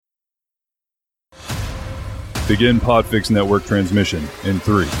Begin Podfix Network transmission in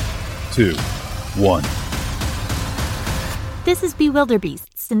 3, 2, 1. This is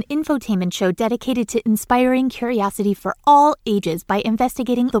Bewilderbeasts, an infotainment show dedicated to inspiring curiosity for all ages by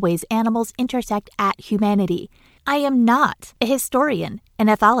investigating the ways animals intersect at humanity. I am not a historian, an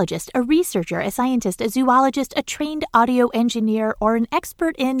ethologist, a researcher, a scientist, a zoologist, a trained audio engineer, or an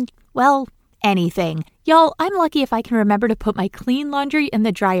expert in, well, anything. Y'all, I'm lucky if I can remember to put my clean laundry in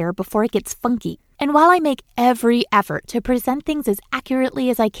the dryer before it gets funky. And while I make every effort to present things as accurately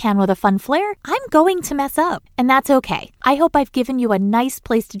as I can with a fun flair, I'm going to mess up. And that's okay. I hope I've given you a nice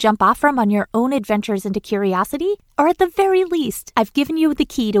place to jump off from on your own adventures into curiosity, or at the very least, I've given you the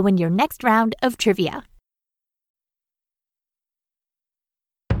key to win your next round of trivia.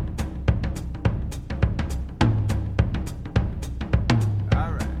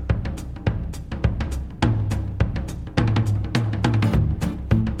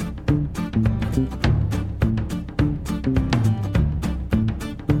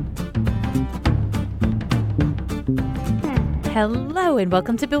 Hello and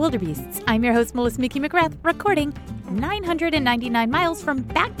welcome to Bewilderbeasts. I'm your host, Melissa Mickey McGrath, recording 999 miles from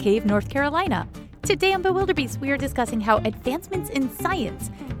Batcave, North Carolina. Today on Bewilderbeasts, we are discussing how advancements in science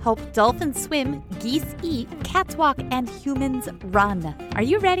help dolphins swim, geese eat, cats walk, and humans run. Are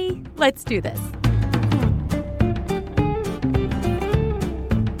you ready? Let's do this.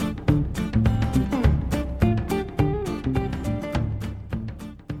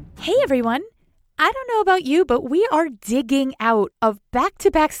 Hey everyone! I don't know about you, but we are digging out of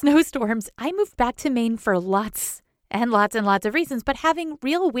back-to-back snowstorms. I moved back to Maine for lots and lots of reasons, but having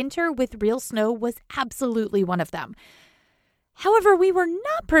real winter with real snow was absolutely one of them. However, we were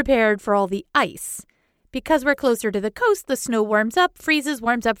not prepared for all the ice. Because we're closer to the coast, the snow warms up, freezes,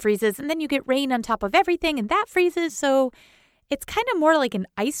 and then you get rain on top of everything, and that freezes, so it's kind of more like an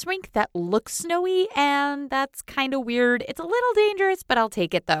ice rink that looks snowy, and that's kind of weird. It's a little dangerous, but I'll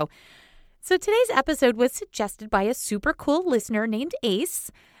take it, though. So today's episode was suggested by a super cool listener named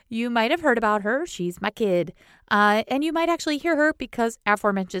Ace. You might have heard about her. She's my kid. And you might actually hear her because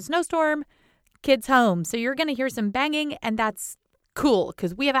aforementioned snowstorm, kid's home. So you're going to hear some banging, and that's cool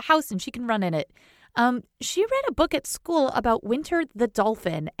because we have a house and she can run in it. She read a book at school about Winter the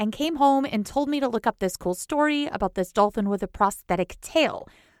dolphin and came home and told me to look up this cool story about this dolphin with a prosthetic tail.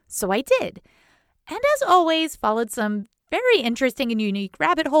 So I did. And as always, followed some very interesting and unique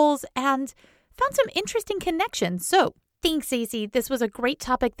rabbit holes and found some interesting connections. So thanks, AC. This was a great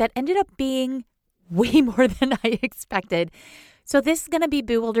topic that ended up being way more than I expected. So this is going to be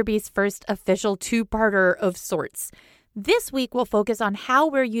Bewilderbeast's first official two-parter of sorts. This week, we'll focus on how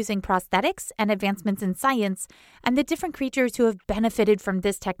we're using prosthetics and advancements in science and the different creatures who have benefited from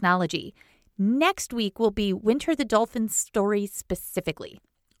this technology. Next week will be Winter the dolphin's story specifically.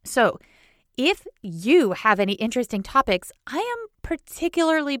 So if you have any interesting topics, I am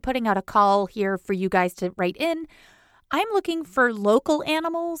particularly putting out a call here for you guys to write in. I'm looking for local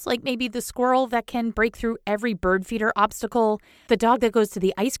animals, like maybe the squirrel that can break through every bird feeder obstacle, the dog that goes to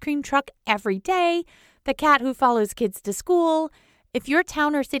the ice cream truck every day, the cat who follows kids to school. If your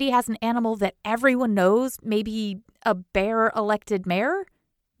town or city has an animal that everyone knows, maybe a bear-elected mayor?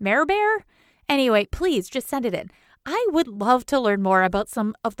 Mayor bear? Anyway, please just send it in. I would love to learn more about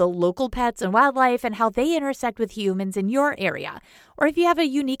some of the local pets and wildlife and how they intersect with humans in your area. Or if you have a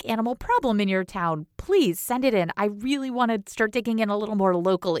unique animal problem in your town, please send it in. I really want to start digging in a little more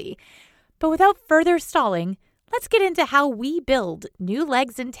locally. But without further stalling, let's get into how we build new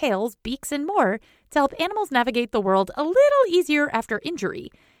legs and tails, beaks, and more to help animals navigate the world a little easier after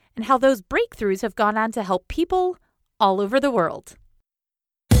injury, and how those breakthroughs have gone on to help people all over the world.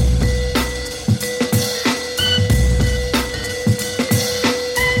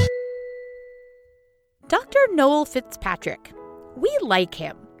 Dr. Noel Fitzpatrick. We like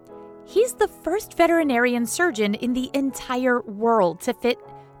him. He's the first veterinarian surgeon in the entire world to fit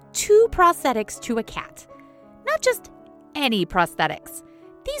 2 prosthetics to a cat. Not just any prosthetics.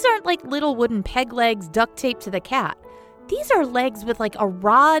 These aren't like little wooden peg legs duct taped to the cat. These are legs with like a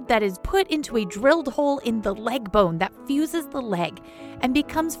rod that is put into a drilled hole in the leg bone that fuses the leg and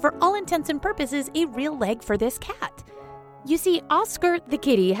becomes, for all intents and purposes, a real leg for this cat. You see, Oscar the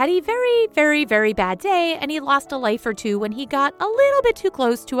kitty had a very bad day, and he lost a life or two when he got a little bit too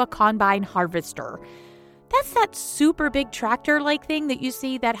close to a combine harvester. That's that super big tractor-like thing that you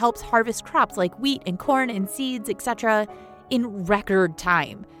see that helps harvest crops like wheat and corn and seeds, etc. in record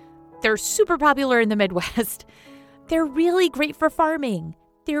time. They're super popular in the Midwest. They're really great for farming.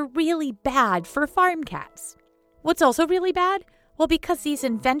 They're really bad for farm cats. What's also really bad? Well, because these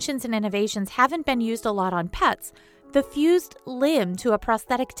inventions and innovations haven't been used a lot on pets, the fused limb to a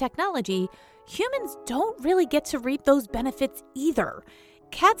prosthetic technology, humans don't really get to reap those benefits either.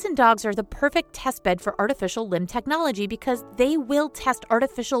 Cats and dogs are the perfect testbed for artificial limb technology because they will test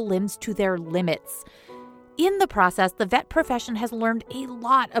artificial limbs to their limits. In the process, the vet profession has learned a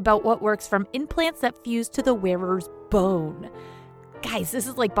lot about what works, from implants that fuse to the wearer's bone. Guys, this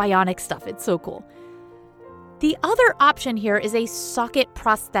is like bionic stuff. It's so cool. The other option here is a socket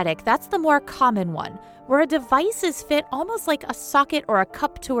prosthetic. That's the more common one, where a device is fit almost like a socket or a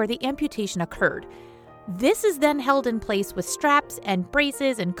cup to where the amputation occurred. This is then held in place with straps and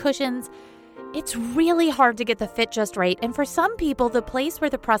braces and cushions. It's really hard to get the fit just right, and for some people, the place where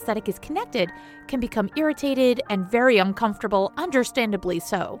the prosthetic is connected can become irritated and very uncomfortable, understandably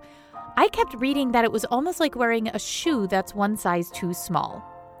so. I kept reading that it was almost like wearing a shoe that's one size too small.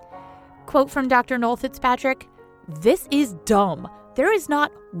 Quote from Dr. Noel Fitzpatrick, "This is dumb. There is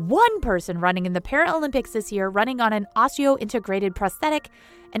not one person running in the Paralympics this year running on an osteo-integrated prosthetic,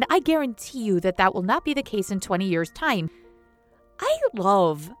 and I guarantee you that will not be the case in 20 years' time." I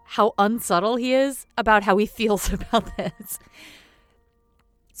love how unsubtle he is about how he feels about this.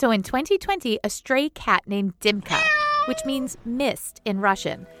 So in 2020, a stray cat named Dimka, which means mist in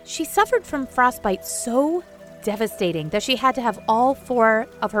Russian, she suffered from frostbite so devastating that she had to have all 4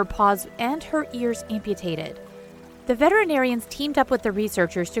 of her paws and her ears amputated. The veterinarians teamed up with the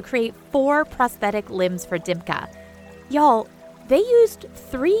researchers to create 4 prosthetic limbs for Dimka. Y'all, they used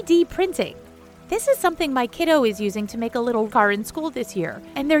 3D printing. This is something my kiddo is using to make a little car in school this year.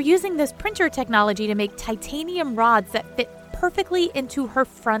 And they're using this printer technology to make titanium rods that fit perfectly into her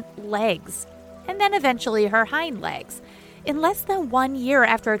front legs, and then eventually her hind legs. In less than 1 year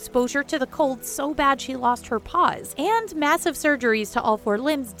after exposure to the cold so bad she lost her paws, and massive surgeries to all 4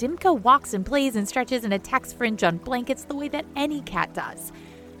 limbs, Dimka walks and plays and stretches and attacks fringe on blankets the way that any cat does.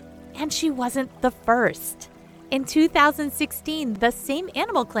 And she wasn't the first. In 2016, the same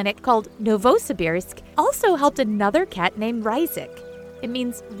animal clinic called Novosibirsk also helped another cat named Ryzik. It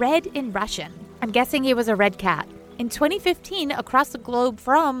means red in Russian. I'm guessing he was a red cat. In 2015, across the globe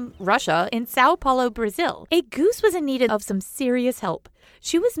from Russia, in Sao Paulo, Brazil, a goose was in need of some serious help.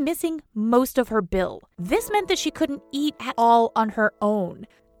 She was missing most of her bill. This meant that she couldn't eat at all on her own.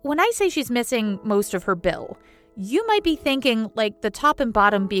 When I say she's missing most of her bill, you might be thinking like the top and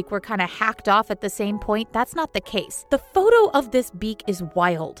bottom beak were kind of hacked off at the same point. That's not the case. The photo of this beak is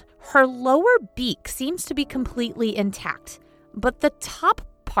wild. Her lower beak seems to be completely intact, but the top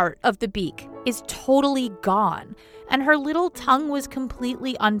part of the beak is totally gone, and her little tongue was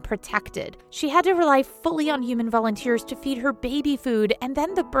completely unprotected. She had to rely fully on human volunteers to feed her baby food, and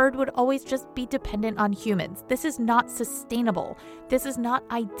then the bird would always just be dependent on humans. This is not sustainable. This is not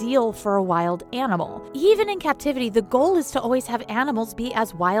ideal for a wild animal. Even in captivity, the goal is to always have animals be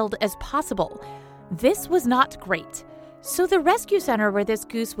as wild as possible. This was not great. So the rescue center where this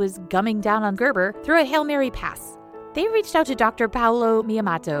goose was gumming down on Gerber threw a Hail Mary pass. They reached out to Dr. Paolo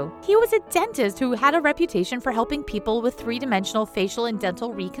Miyamoto. He was a dentist who had a reputation for helping people with 3-dimensional facial and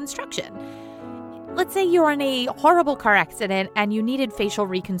dental reconstruction. Let's say you're in a horrible car accident and you needed facial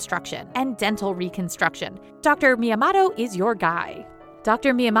reconstruction and dental reconstruction. Dr. Miyamoto is your guy.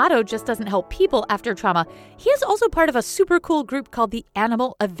 Dr. Miyamoto just doesn't help people after trauma. He is also part of a super cool group called the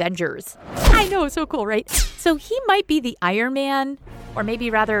Animal Avengers. I know, so cool, right? So he might be the Iron Man, or maybe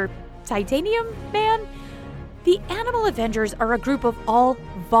rather Titanium Man. The Animal Avengers are a group of all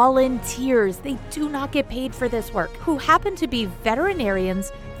volunteers. They do not get paid for this work, who happen to be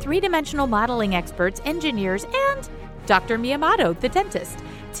veterinarians, 3-dimensional modeling experts, engineers, and Dr. Miyamoto, the dentist.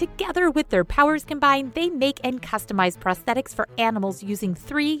 Together with their powers combined, they make and customize prosthetics for animals using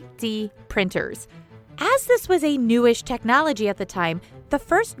 3D printers. As this was a newish technology at the time, the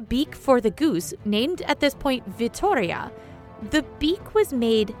first beak for the goose, named at this point Vittoria, the beak was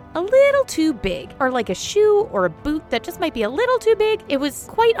made a little too big, or like a shoe or a boot that just might be a little too big. It was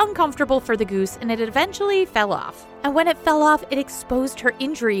quite uncomfortable for the goose, and it eventually fell off. And when it fell off, it exposed her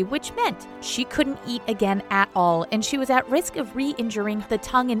injury, which meant she couldn't eat again at all, and she was at risk of re-injuring the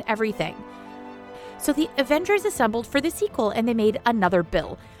tongue and everything. So the Avengers assembled for the sequel, and they made another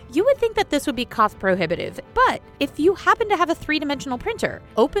bill. You would think that this would be cost prohibitive, but if you happen to have a 3-dimensional printer,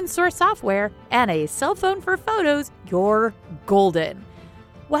 open source software, and a cell phone for photos, you're golden.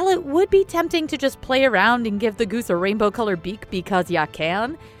 While it would be tempting to just play around and give the goose a rainbow-colored beak because ya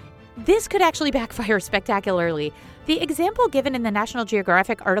can, this could actually backfire spectacularly. The example given in the National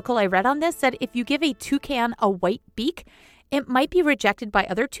Geographic article I read on this said if you give a toucan a white beak, it might be rejected by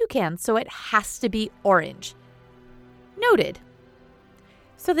other toucans, so it has to be orange. Noted.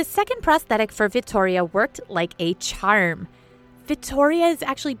 So the second prosthetic for Vittoria worked like a charm. Victoria is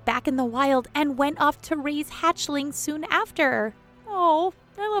actually back in the wild and went off to raise hatchlings soon after. Oh,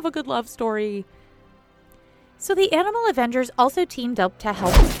 I love a good love story. So the Animal Avengers also teamed up to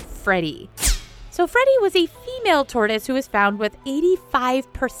help Freddie. So Freddie was a female tortoise who was found with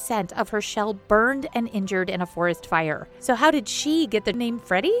 85% of her shell burned and injured in a forest fire. So how did she get the name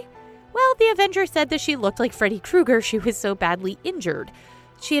Freddie? Well, the Avengers said that she looked like Freddy Krueger. She was so badly injured.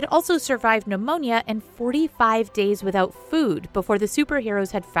 She had also survived pneumonia and 45 days without food before the superheroes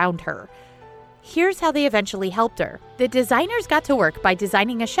had found her. Here's how they eventually helped her. The designers got to work by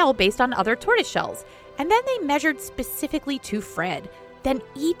designing a shell based on other tortoise shells, and then they measured specifically to Fred. Then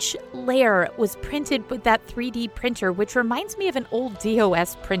each layer was printed with that 3D printer, which reminds me of an old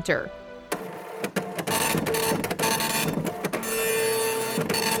DOS printer.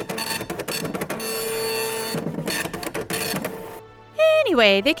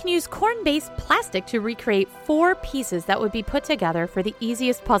 Anyway, they can use corn-based plastic to recreate 4 pieces that would be put together for the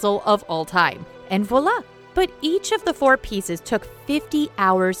easiest puzzle of all time. And voila! But each of the 4 pieces took 50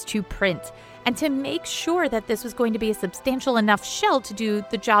 hours to print. And to make sure that this was going to be a substantial enough shell to do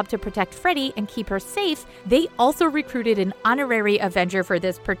the job to protect Freddie and keep her safe, they also recruited an honorary Avenger for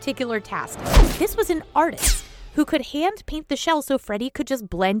this particular task. This was an artist who could hand paint the shell so Freddie could just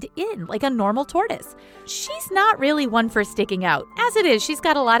blend in like a normal tortoise. She's not really one for sticking out. As it is, she's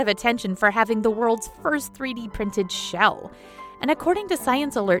got a lot of attention for having the world's first 3D printed shell. And according to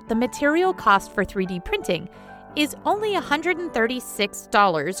Science Alert, the material cost for 3D printing is only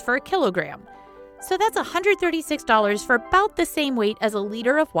 $136 for a kilogram. So that's $136 for about the same weight as a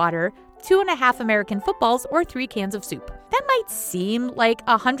liter of water, 2.5 American footballs, or 3 cans of soup. That might seem like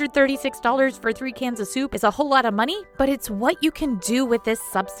 $136 for 3 cans of soup is a whole lot of money, but it's what you can do with this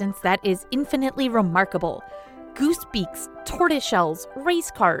substance that is infinitely remarkable. Goose beaks, tortoise shells, race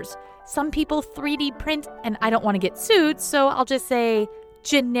cars. Some people 3D print, and I don't want to get sued, so I'll just say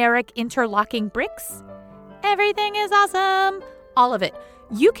generic interlocking bricks. Everything is awesome. All of it.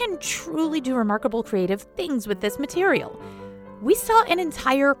 You can truly do remarkable creative things with this material. We saw an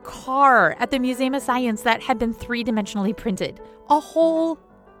entire car at the Museum of Science that had been 3-dimensionally printed. A whole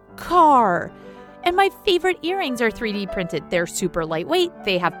car. And my favorite earrings are 3D printed. They're super lightweight,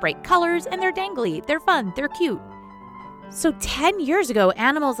 they have bright colors, and they're dangly. They're fun, they're cute. So 10 years ago,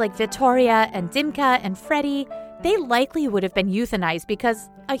 animals like Victoria and Dimka and Freddie, they likely would have been euthanized because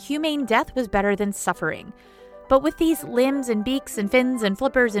a humane death was better than suffering. But with these limbs and beaks and fins and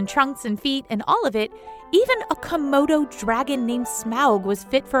flippers and trunks and feet and all of it, even a Komodo dragon named Smaug was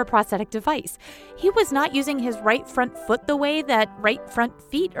fit for a prosthetic device. He was not using his right front foot the way that right front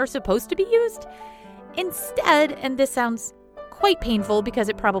feet are supposed to be used. Instead, and this sounds quite painful because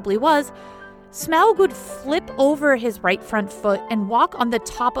it probably was, Smaug would flip over his right front foot and walk on the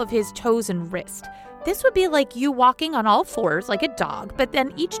top of his toes and wrist. This would be like you walking on all fours like a dog, but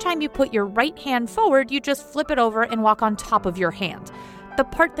then each time you put your right hand forward, you just flip it over and walk on top of your hand, the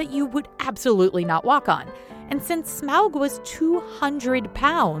part that you would absolutely not walk on. And since Smaug was 200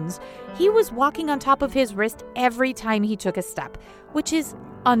 pounds, he was walking on top of his wrist every time he took a step, which is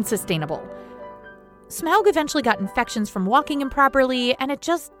unsustainable. Smaug eventually got infections from walking improperly, and it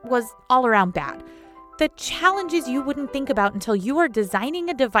just was all around bad. The challenges you wouldn't think about until you are designing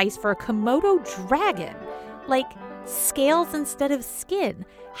a device for a Komodo dragon, like scales instead of skin.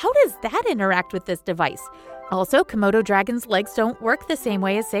 How does that interact with this device? Also, Komodo dragons' legs don't work the same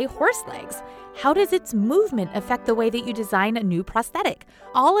way as, say, horse legs. How does its movement affect the way that you design a new prosthetic?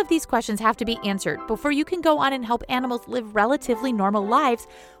 All of these questions have to be answered before you can go on and help animals live relatively normal lives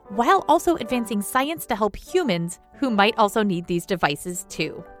while also advancing science to help humans who might also need these devices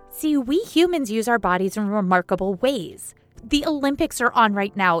too. See, we humans use our bodies in remarkable ways. The Olympics are on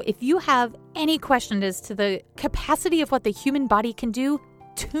right now. If you have any question as to the capacity of what the human body can do,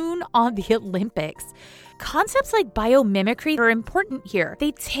 tune on the Olympics. Concepts like biomimicry are important here.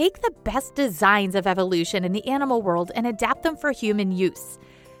 They take the best designs of evolution in the animal world and adapt them for human use.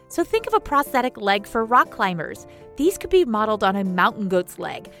 So think of a prosthetic leg for rock climbers. These could be modeled on a mountain goat's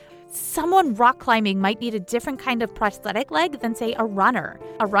leg. Someone rock climbing might need a different kind of prosthetic leg than, say, a runner.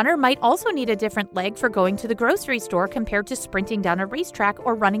 A runner might also need a different leg for going to the grocery store compared to sprinting down a racetrack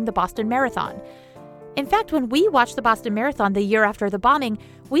or running the Boston Marathon. In fact, when we watched the Boston Marathon the year after the bombing,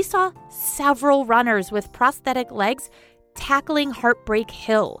 we saw several runners with prosthetic legs tackling Heartbreak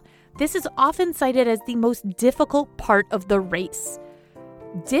Hill. This is often cited as the most difficult part of the race.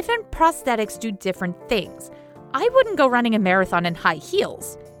 Different prosthetics do different things. I wouldn't go running a marathon in high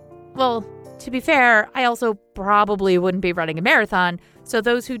heels. Well, to be fair, I also probably wouldn't be running a marathon, so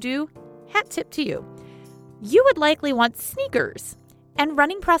those who do, hat tip to you. You would likely want sneakers. And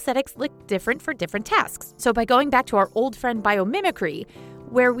running prosthetics look different for different tasks. So by going back to our old friend biomimicry,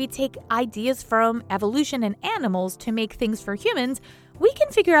 where we take ideas from evolution and animals to make things for humans, we can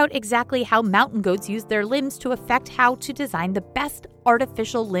figure out exactly how mountain goats use their limbs to affect how to design the best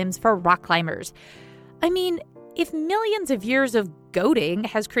artificial limbs for rock climbers. I mean, if millions of years of goating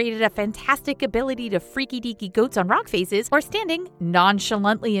has created a fantastic ability to freaky-deaky goats on rock faces or standing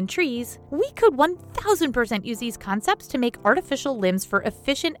nonchalantly in trees, we could 1000% use these concepts to make artificial limbs for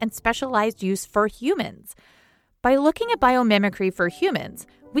efficient and specialized use for humans. By looking at biomimicry for humans,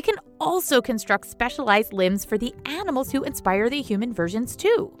 we can also construct specialized limbs for the animals who inspire the human versions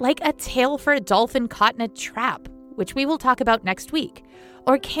too, like a tail for a dolphin caught in a trap, which we will talk about next week,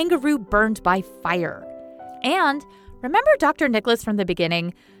 or kangaroo burned by fire. And remember Dr. Nicholas from the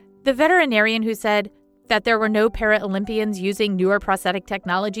beginning, the veterinarian who said that there were no para-Olympians using newer prosthetic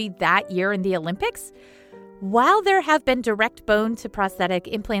technology that year in the Olympics? While there have been direct bone to prosthetic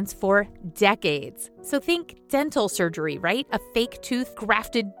implants for decades, so think dental surgery, right? A fake tooth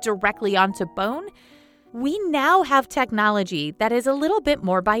grafted directly onto bone. We now have technology that is a little bit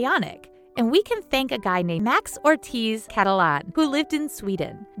more bionic. And we can thank a guy named Max Ortiz Catalan, who lived in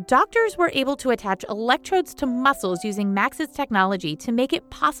Sweden. Doctors were able to attach electrodes to muscles using Max's technology to make it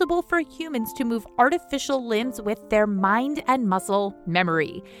possible for humans to move artificial limbs with their mind and muscle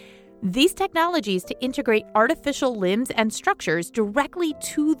memory. These technologies to integrate artificial limbs and structures directly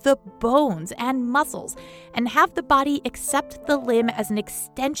to the bones and muscles and have the body accept the limb as an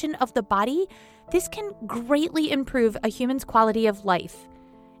extension of the body, this can greatly improve a human's quality of life.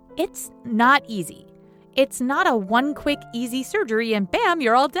 It's not easy. It's not a one quick, easy surgery and bam,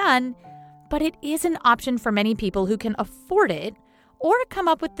 you're all done. But it is an option for many people who can afford it or come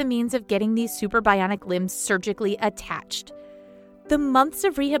up with the means of getting these super bionic limbs surgically attached. The months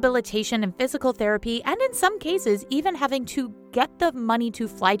of rehabilitation and physical therapy, and in some cases, even having to get the money to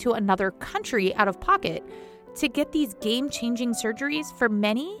fly to another country out of pocket to get these game-changing surgeries for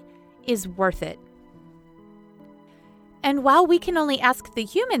many is worth it. And while we can only ask the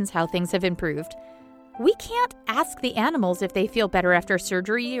humans how things have improved, we can't ask the animals if they feel better after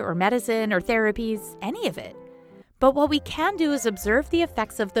surgery or medicine or therapies, any of it. But what we can do is observe the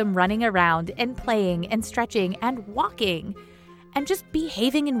effects of them running around and playing and stretching and walking and just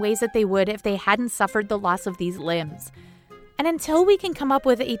behaving in ways that they would if they hadn't suffered the loss of these limbs. And until we can come up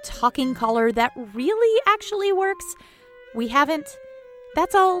with a talking collar that really actually works,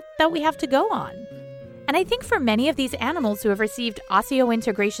 that's all that we have to go on. And I think for many of these animals who have received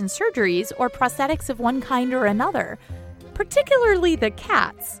osseointegration surgeries or prosthetics of one kind or another, particularly the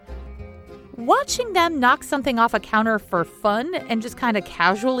cats, watching them knock something off a counter for fun and just kind of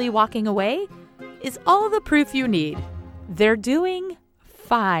casually walking away is all the proof you need. They're doing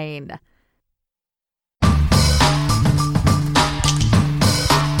fine.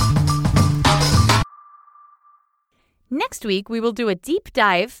 Next week, we will do a deep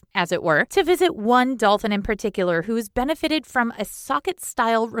dive, as it were, to visit one dolphin in particular who has benefited from a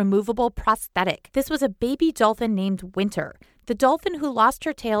socket-style removable prosthetic. This was a baby dolphin named Winter, the dolphin who lost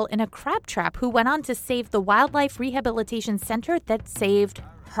her tail in a crab trap who went on to save the Wildlife Rehabilitation Center that saved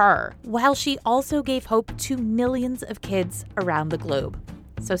her, while she also gave hope to millions of kids around the globe.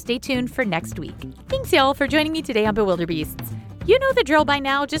 So stay tuned for next week. Thanks, y'all, for joining me today on Bewilderbeasts. You know the drill by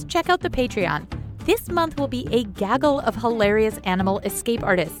now. Just check out the Patreon. This month will be a gaggle of hilarious animal escape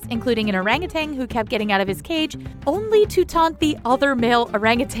artists, including an orangutan who kept getting out of his cage, only to taunt the other male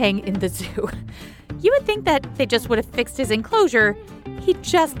orangutan in the zoo. You would think that they just would have fixed his enclosure. He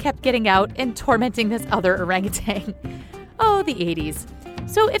just kept getting out and tormenting this other orangutan. Oh, the 80s.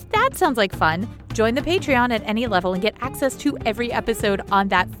 So if that sounds like fun, join the Patreon at any level and get access to every episode on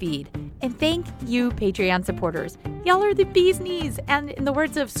that feed. And thank you, Patreon supporters. Y'all are the bee's knees. And in the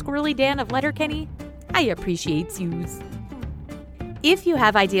words of Squirrely Dan of Letterkenny, I appreciate yous. If you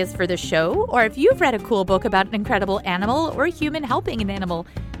have ideas for the show, or if you've read a cool book about an incredible animal or a human helping an animal,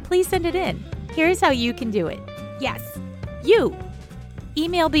 please send it in. Here's how you can do it. Yes, you.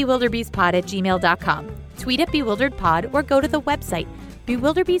 Email bewilderbeastpod@gmail.com, tweet at bewilderedpod, or go to the website,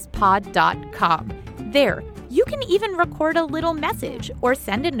 bewilderbeastpod.com. There, you can even record a little message or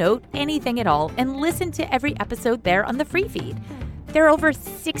send a note, anything at all, and listen to every episode there on the free feed. There are over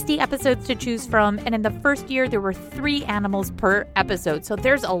 60 episodes to choose from, and in the first year, there were 3 animals per episode, so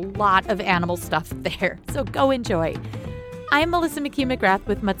there's a lot of animal stuff there. So go enjoy. I'm Melissa McHugh McGrath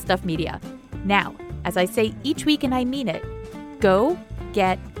with Mutt Stuff Media. Now, as I say each week and I mean it, go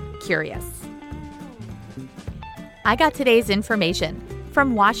get curious. I got today's information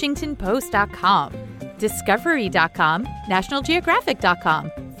from WashingtonPost.com, Discovery.com,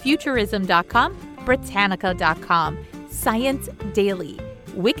 NationalGeographic.com, Futurism.com, Britannica.com, Science Daily,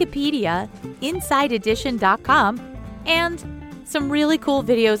 Wikipedia, InsideEdition.com, and some really cool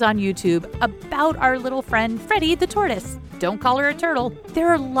videos on YouTube about our little friend Freddie the tortoise. Don't call her a turtle. There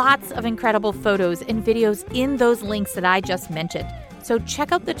are lots of incredible photos and videos in those links that I just mentioned. So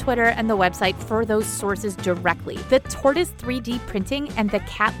check out the Twitter and the website for those sources directly. The tortoise 3D printing and the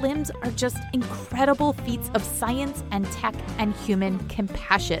cat limbs are just incredible feats of science and tech and human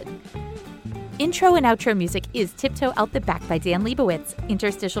compassion. Intro and outro music is Tiptoe Out the Back by Dan Leibowitz.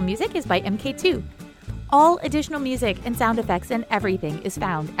 Interstitial music is by MK2. All additional music and sound effects and everything is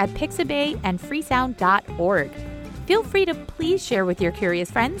found at Pixabay and freesound.org. Feel free to please share with your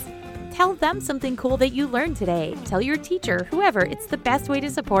curious friends. Tell them something cool that you learned today. Tell your teacher, whoever. It's the best way to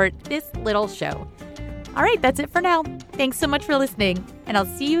support this little show. All right, that's it for now. Thanks so much for listening, and I'll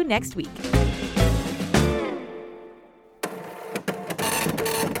see you next week.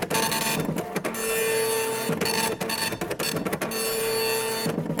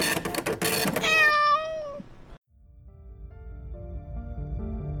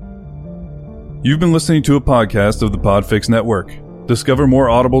 You've been listening to a podcast of the Podfix Network. Discover more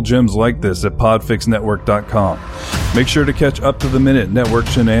audible gems like this at podfixnetwork.com. Make sure to catch up-to-the-minute network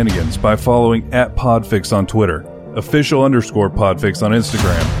shenanigans by following @Podfix on Twitter, official_Podfix on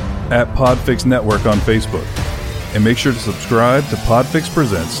Instagram, @Podfix Network on Facebook. And make sure to subscribe to Podfix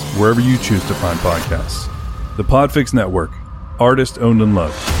Presents wherever you choose to find podcasts. The Podfix Network. Artist owned and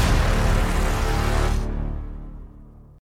loved.